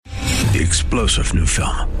The explosive new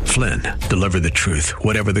film, Flynn, Deliver the Truth,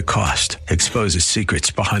 Whatever the Cost, exposes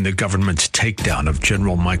secrets behind the government's takedown of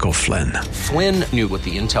General Michael Flynn. Flynn knew what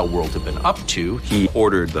the intel world had been up to. He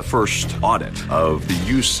ordered the first audit of the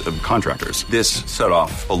use of contractors. This set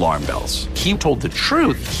off alarm bells. He told the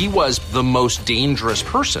truth. He was the most dangerous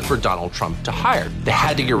person for Donald Trump to hire. They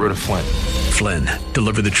had to get rid of Flynn. Flynn,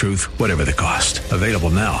 Deliver the Truth, Whatever the Cost. Available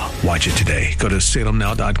now. Watch it today. Go to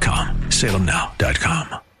salemnow.com.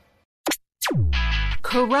 salemnow.com.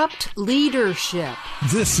 Corrupt leadership.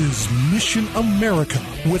 This is Mission America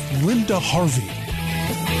with Linda Harvey.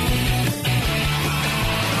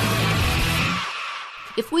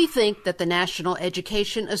 If we think that the National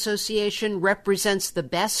Education Association represents the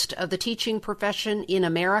best of the teaching profession in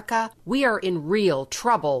America, we are in real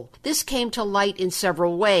trouble. This came to light in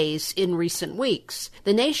several ways in recent weeks.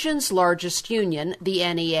 The nation's largest union, the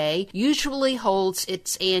NEA, usually holds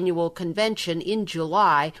its annual convention in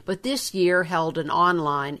July, but this year held an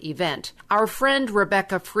online event. Our friend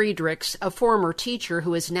Rebecca Friedrichs, a former teacher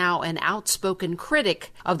who is now an outspoken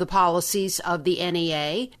critic of the policies of the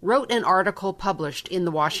NEA, wrote an article published in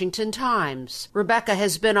the Washington Times. Rebecca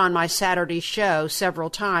has been on my Saturday show several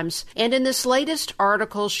times, and in this latest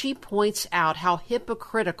article she points out how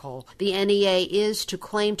hypocritical the NEA is to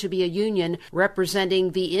claim to be a union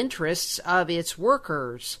representing the interests of its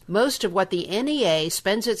workers. Most of what the NEA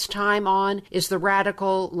spends its time on is the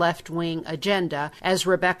radical left-wing agenda, as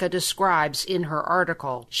Rebecca describes in her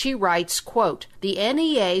article. She writes, quote, "The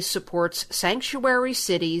NEA supports sanctuary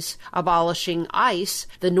cities, abolishing ICE,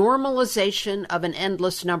 the normalization of an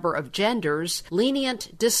endless number of genders,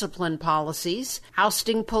 lenient discipline policies,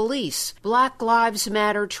 ousting police, Black Lives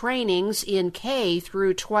Matter trainings in K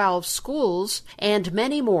through 12 schools, and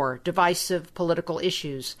many more divisive political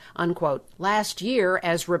issues," unquote. Last year,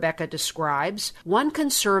 as Rebecca describes, one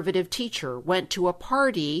conservative teacher went to a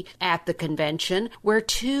party at the convention where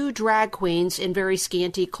two drag queens in very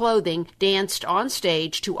scanty clothing danced on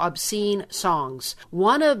stage to obscene songs.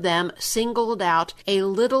 One of them singled out a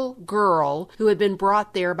little girl who had been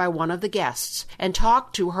brought there by one of the guests and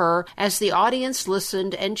talked to her as the audience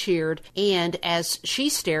listened and cheered and as she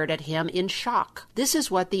stared at him in shock. This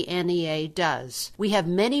is what the NEA does. We have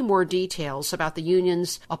many more details about the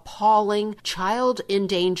union's appalling,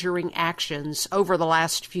 child-endangering actions over the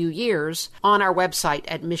last few years on our website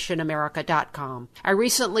at missionamerica.com. I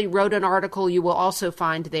recently wrote an article you will also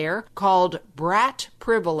find there called "Brat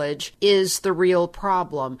Privilege is the Real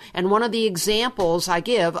Problem," and one of the examples I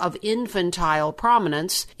give of infantile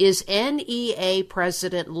prominence is NEA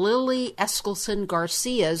President Lily Eskelsen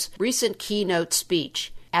Garcia's recent keynote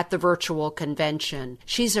speech at the virtual convention.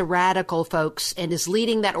 She's a radical, folks, and is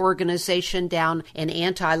leading that organization down an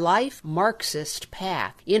anti-life Marxist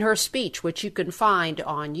path. In her speech, which you can find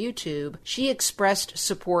on YouTube, she expressed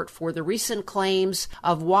support for the recent claims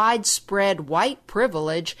of widespread white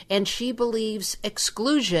privilege, and she believes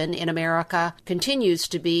exclusion in America continues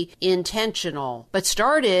to be intentional, but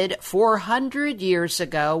started 400 years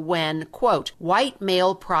ago when, quote, "white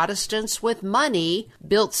male Protestants with money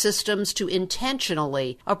built systems to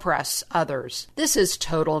intentionally oppress others." This is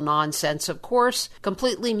total nonsense, of course,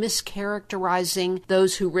 completely mischaracterizing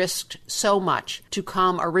those who risked so much to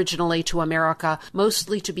come originally to America,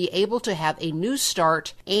 mostly to be able to have a new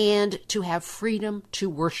start and to have freedom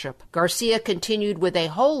to worship. Garcia continued with a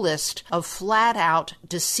whole list of flat-out,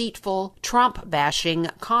 deceitful, Trump-bashing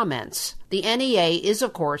comments. The NEA is,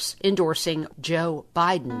 of course, endorsing Joe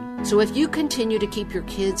Biden. So if you continue to keep your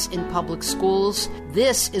kids in public schools,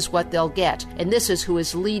 this is what they'll get. And this is who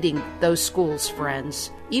is leading those schools,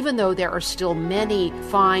 friends. Even though there are still many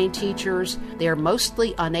fine teachers, they are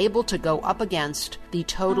mostly unable to go up against the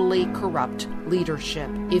totally corrupt leadership.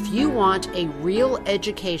 If you want a real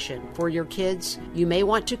education for your kids, you may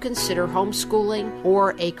want to consider homeschooling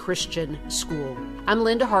or a Christian school. I'm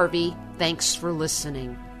Linda Harvey. Thanks for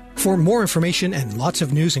listening. For more information and lots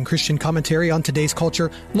of news and Christian commentary on today's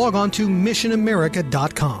culture, log on to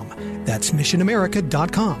missionamerica.com. That's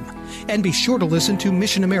missionamerica.com. And be sure to listen to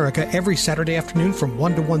Mission America every Saturday afternoon from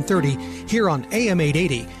 1 to 1:30 here on AM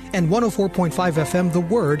 880 and 104.5 FM The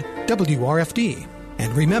Word, WRFD.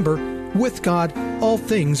 And remember, with God, all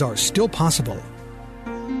things are still possible.